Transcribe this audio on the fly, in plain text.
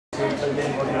Women's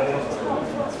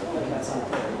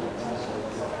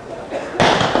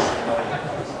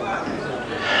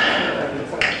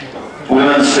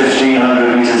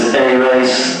 1500 metres A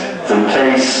race. The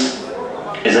pace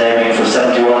is aiming for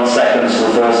 71 seconds for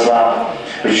the first lap,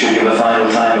 which should give a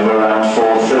final time of around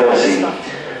 4:30.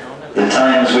 The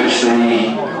times which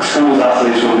the schools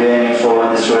athletes will be aiming for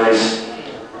in this race: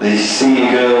 the senior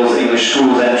girls English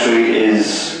schools entry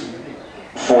is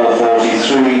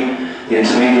 4:43, the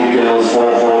intermediate girls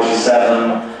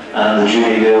 4:47, and the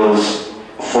junior girls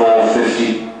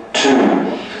 4:52.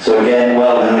 So again,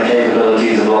 well within the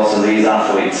capabilities of lots of these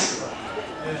athletes.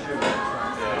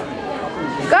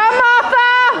 Go Martha!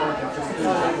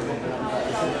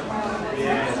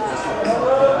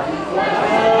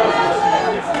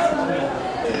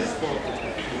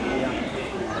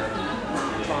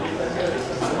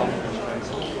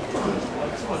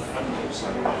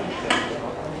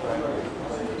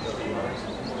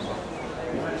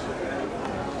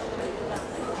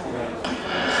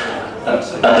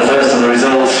 And the first of the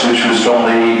results, which was from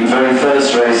the very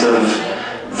first race of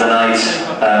the night,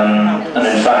 and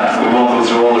in fact we won't go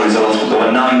through all the results, but there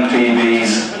were 9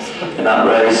 PBs in that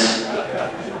race.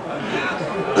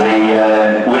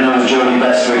 The winner was Jodie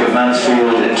Bestwick of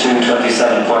Mansfield in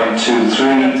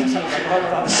 2:27.23.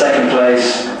 Second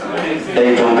place,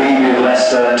 April Beebe of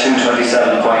Leicester,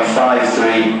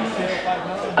 2:27.53.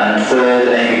 And third,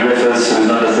 Amy Griffiths, who was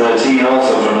under 13,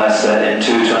 also from Leicester, in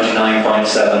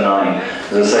 2:29.79.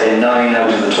 As I say, 9 out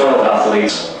of the 12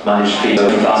 athletes managed to keep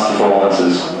up fast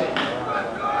performances.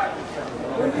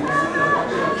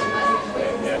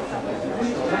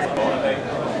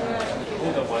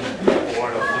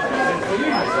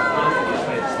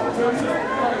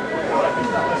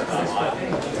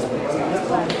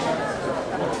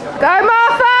 Go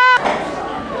Martha!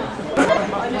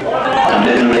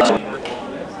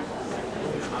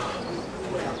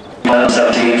 And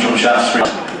 17 from Shaftesbury.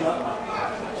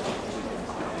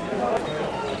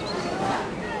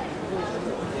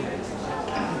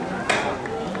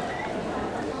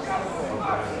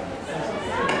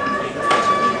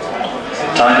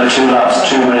 Time of 2 laps,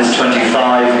 2 minutes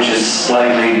 25, which is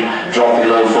slightly dropped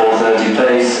below 4:30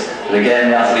 pace. But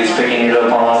again, the athletes picking it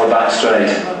up on the back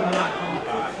straight.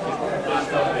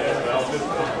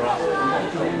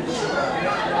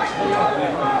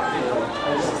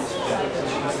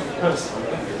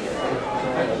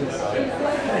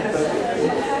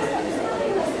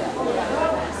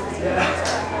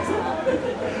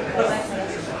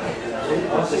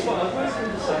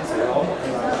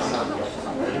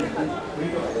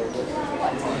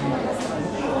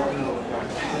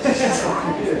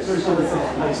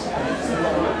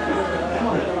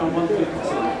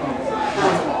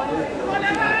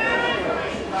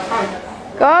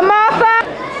 Go on Martha!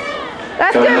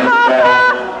 Let's do it Martha!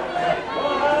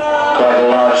 Quite a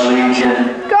large lead here.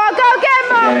 Go on, go again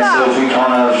Martha! Sophie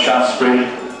Connor of Shaftesbury.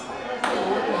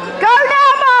 Go now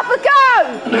Martha, go!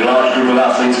 And a large group of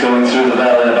athletes going through the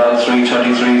bell in about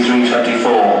 3:23,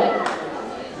 3:24.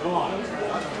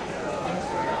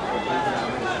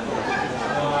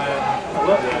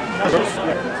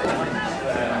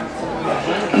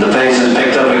 And the pace has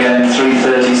picked up again,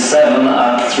 3:37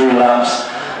 at 3 laps.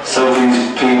 Sophie's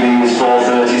PB is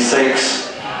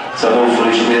 4:36, so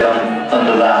hopefully she'll be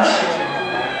under that.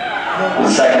 With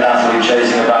the second athlete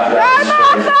chasing her back there.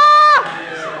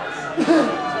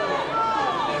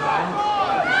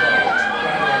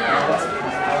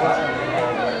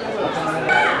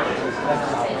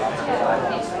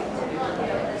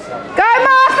 Go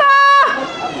Martha!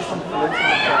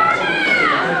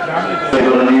 They've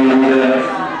got a new leader.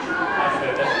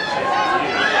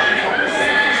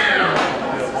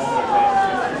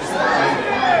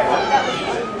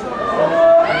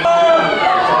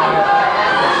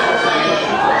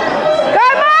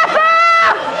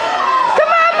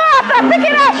 Pick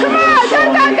it up, come on, go,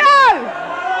 go, go!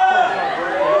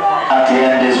 At the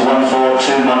end is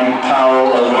 142 Monique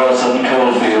Powell of Royal Sutton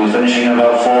Coldfield, finishing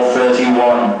about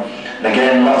 4:31. And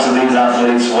again, lots of these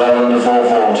athletes well under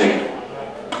 4:40.